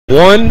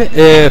1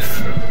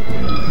 if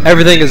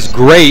everything is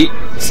great,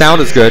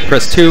 sound is good.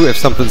 Press 2 if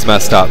something's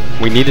messed up.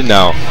 We need to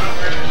know.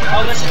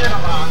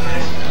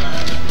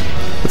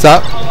 What's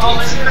up?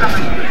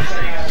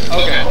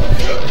 Okay.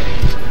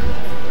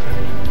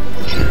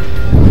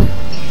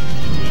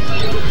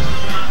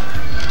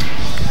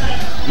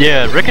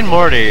 Yeah, Rick and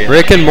Morty.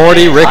 Rick and Jordy.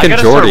 I gotta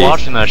start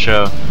watching that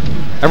show.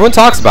 Everyone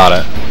talks about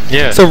it.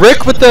 Yeah. So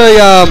Rick with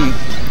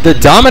the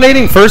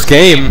dominating first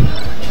game.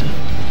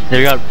 Yeah,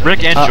 we got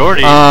Rick and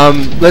Jordy.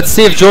 Let's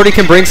see if Jordy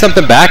can bring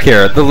something back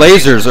here. The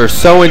lasers are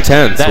so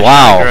intense. That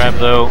wow. grab,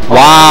 though. Wow.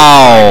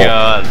 Oh my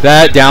God.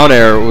 That down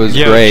air was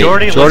great.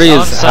 Jordy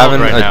is having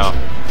right a now.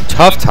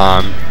 tough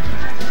time.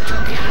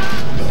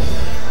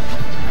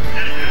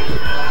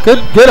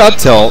 Good up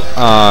tilt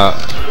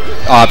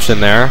option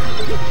there.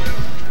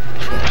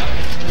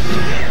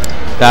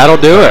 That'll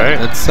do it.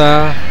 Right. It's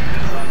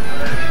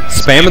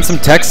spamming some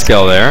tech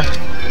skill there.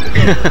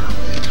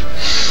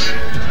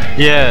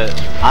 Yeah,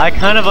 I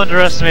kind of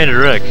underestimated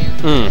Rick.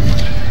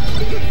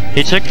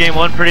 He took game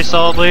 1 pretty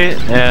solidly,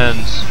 and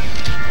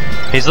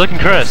he's looking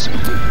crisp.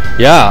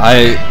 Yeah,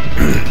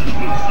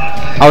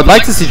 I would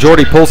like to see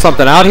Jordy pull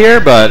something out here,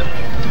 but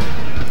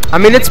I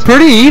mean it's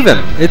pretty even.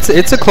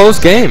 It's a close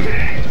game.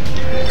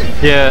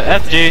 Yeah,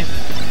 FG.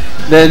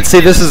 Then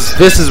see this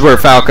is where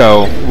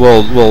Falco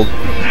will.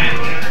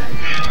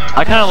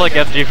 I kind of like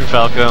FG for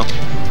Falco.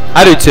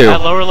 I do too.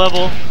 At lower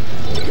level,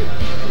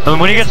 I mean,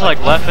 when you get to like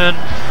Leffen,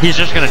 he's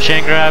just gonna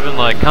chain grab and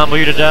like combo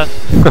you to death.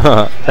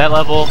 That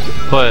level,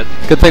 but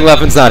good thing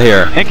Leffen's not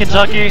here. In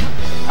Kentucky,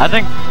 I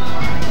think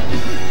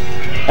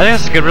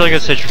this is a really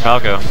good stage for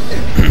Falco.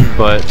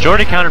 But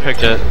Jordy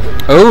counterpicked it.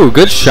 Oh,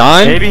 good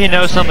shine. Maybe he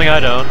knows something I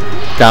don't.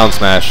 Down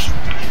smash,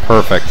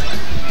 perfect.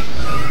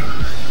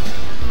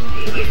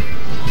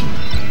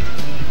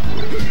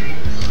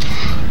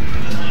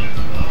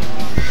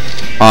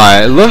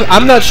 Alright, look,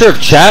 I'm not sure if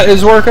chat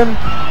is working.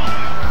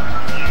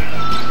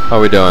 How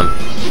are we doing?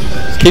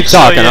 Keep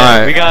talking, so, yeah,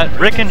 alright. We got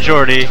Rick and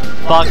Jordy,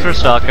 Fox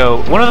vs.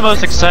 Falco. One of the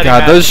most exciting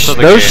matches of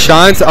the those game.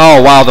 shines,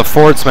 oh wow, the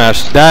forward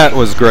smash, that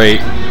was great.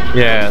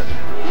 Yeah.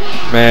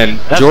 Man,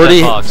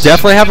 Jordy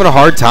definitely having a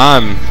hard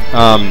time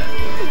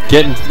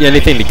getting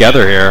anything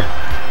together here.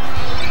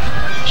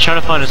 He's trying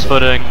to find his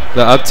footing.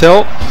 The up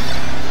tilt.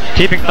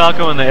 Keeping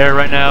Falco in the air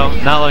right now,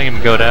 not letting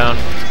him go down.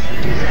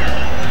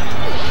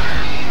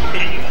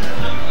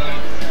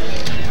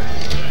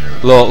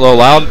 Little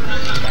loud.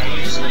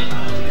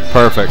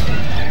 Perfect.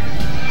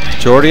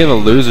 Jordy in the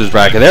losers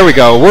bracket. There we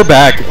go. We're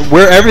back.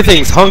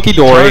 Everything's hunky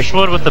dory.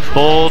 Torchwood with the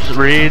bold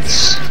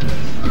reads.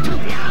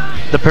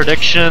 The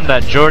prediction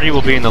that Jordy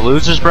will be in the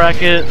losers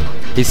bracket.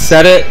 He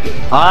said it.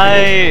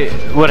 I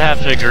would have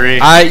to agree.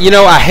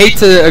 I hate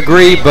to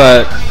agree,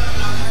 but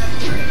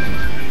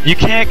you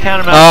can't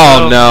count him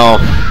out. Oh no.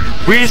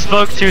 We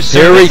spoke too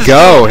soon. Here we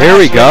go. Here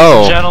we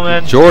go.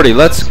 Gentlemen. Jordy,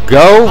 let's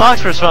go.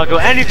 Fox vs. Falco.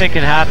 Anything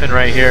can happen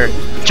right here.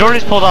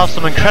 Jordy's pulled off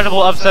some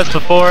incredible upsets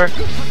before.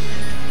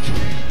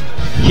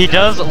 He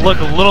does look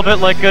a little bit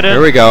like Gooden.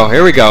 Here we go.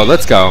 Here we go.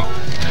 Let's go.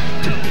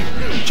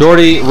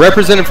 Jordy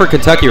representing for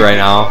Kentucky right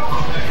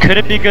now. Could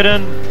it be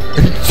Gooden?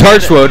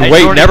 Torchwood.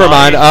 Wait, Jordy never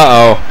mind.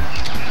 Uh-oh.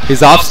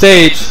 He's off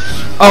stage.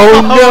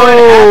 Oh,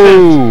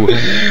 no.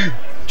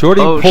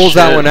 Jordy pulls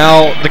that one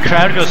out. The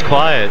crowd goes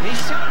quiet.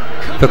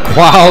 The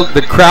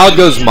crowd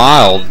goes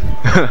mild.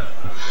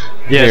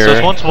 Yeah,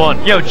 so it's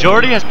 1-1. Yo,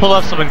 Jordy has pulled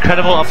off some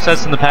incredible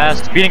upsets in the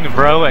past, beating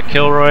Bro at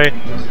Kilroy.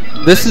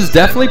 This is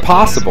definitely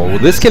possible.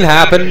 This can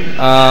happen.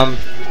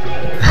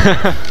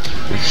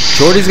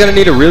 Jordy's gonna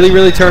need to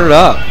really turn it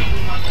up.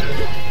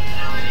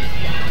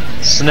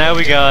 So now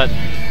we got,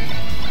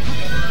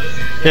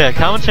 yeah,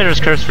 commentators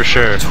curse for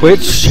sure.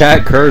 Twitch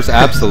chat curse,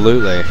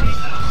 absolutely.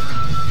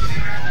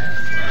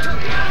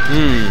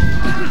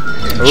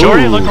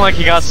 Jordy looking like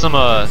he got some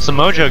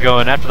mojo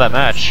going after that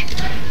match.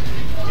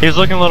 He was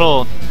looking a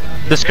little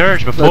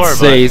discouraged before. Let's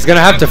see. He's gonna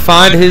have to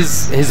find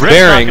his Rick's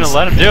bearings. Not gonna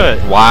let him do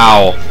it.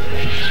 Wow.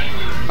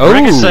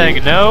 Rick is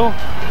saying no.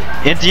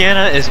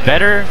 Indiana is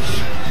better.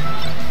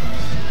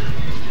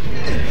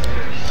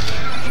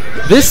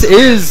 This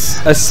is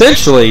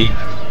essentially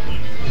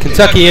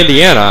Kentucky,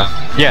 Indiana.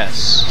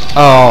 Yes.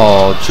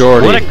 Oh,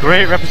 Jordy. What a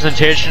great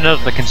representation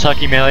of the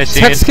Kentucky melee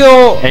scene. Tech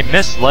skill. A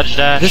missed ledge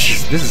dash.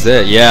 This is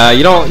it. Yeah,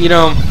 you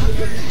know,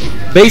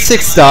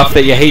 basic stuff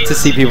that you hate to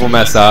see people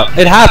mess up.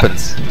 It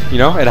happens. You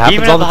know, it happens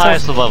even all at the time.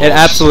 highest of levels. It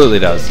absolutely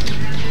does.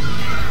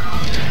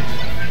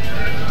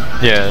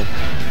 Yeah.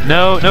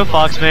 No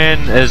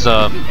Foxman is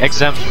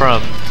exempt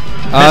from.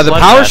 The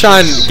power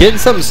shine getting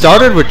something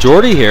started with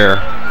Jordy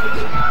here.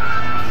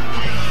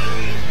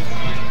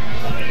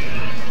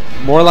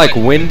 More like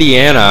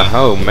Windiana.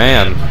 Oh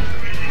man.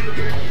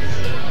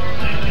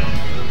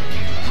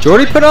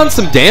 Jordy put on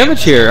some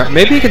damage here.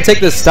 Maybe he can take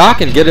this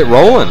stock and get it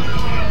rolling.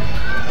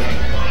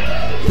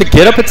 The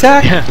get up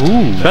attack?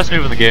 Ooh. Best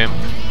move in the game.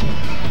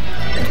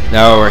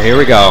 No, here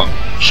we go.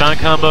 Shine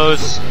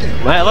combos.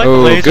 I like oh,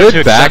 the laser good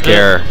to back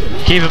air.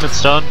 Keep him in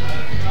stun.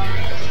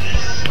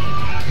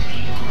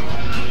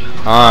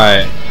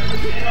 Alright.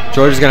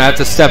 Jordy's going to have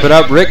to step it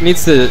up. Rick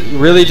needs to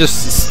really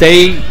just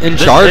stay in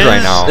charge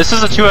right now. This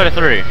is a 2 out of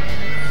 3.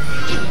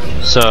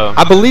 So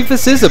I believe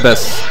this is a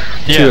best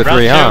 2 or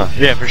 3, huh?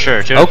 Yeah, for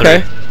sure. 2 out of 3.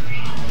 Okay.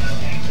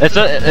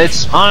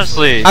 It's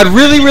honestly. I'd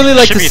really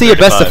like to see a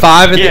best of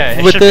 5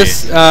 with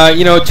this.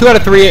 You know, 2 out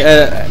of 3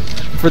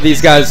 for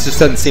these guys just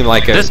doesn't seem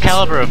like it. This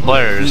caliber of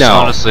players,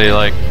 honestly,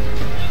 like,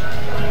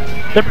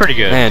 they're pretty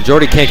good. Man,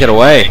 Jordy can't get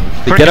away.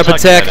 The get up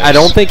attack, I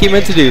don't think he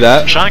meant to do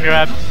that. Shine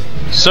grab,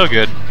 so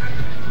good.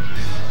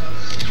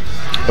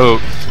 Oh.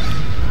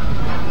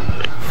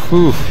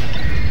 Whew.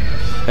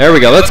 There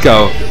we go, let's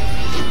go.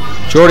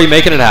 Jordy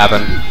making it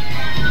happen.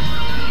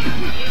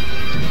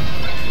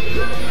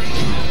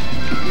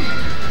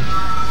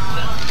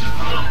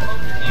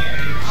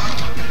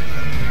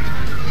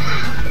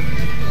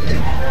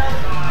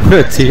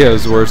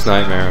 Tio's worst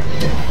nightmare.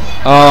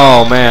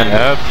 Oh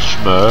man.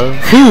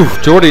 Whew,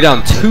 Jordy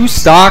down 2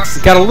 stocks.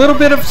 Got a little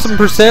bit of some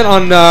percent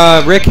on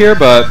Rick here,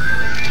 but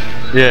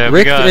yeah,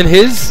 Rick's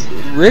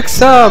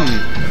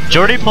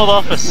Jordy pulled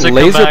off a sick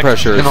laser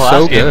pressure in the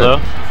last game,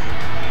 though.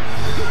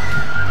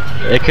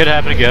 It could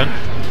happen again.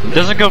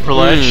 Doesn't go for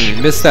ledge.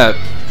 Missed that.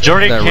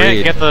 Jordy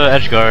can't get the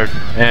edge guard,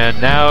 and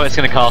now it's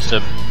gonna cost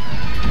him.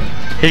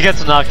 He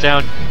gets a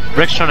knockdown.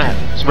 Rick's trying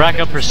to rack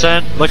up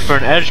percent, look for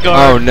an edge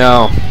guard. Oh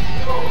no.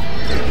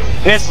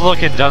 It's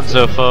looking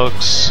donezo,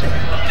 folks.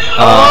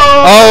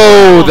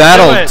 Oh,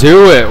 that'll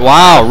do it.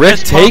 Wow, Rick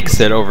takes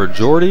it over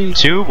Jordy.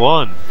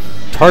 2-1.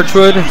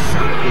 Tarchwood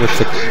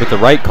with the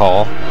right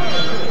call.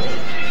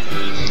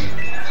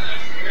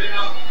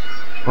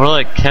 We're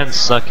like Ken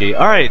Sucky.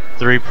 Alright,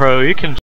 3 Pro, you can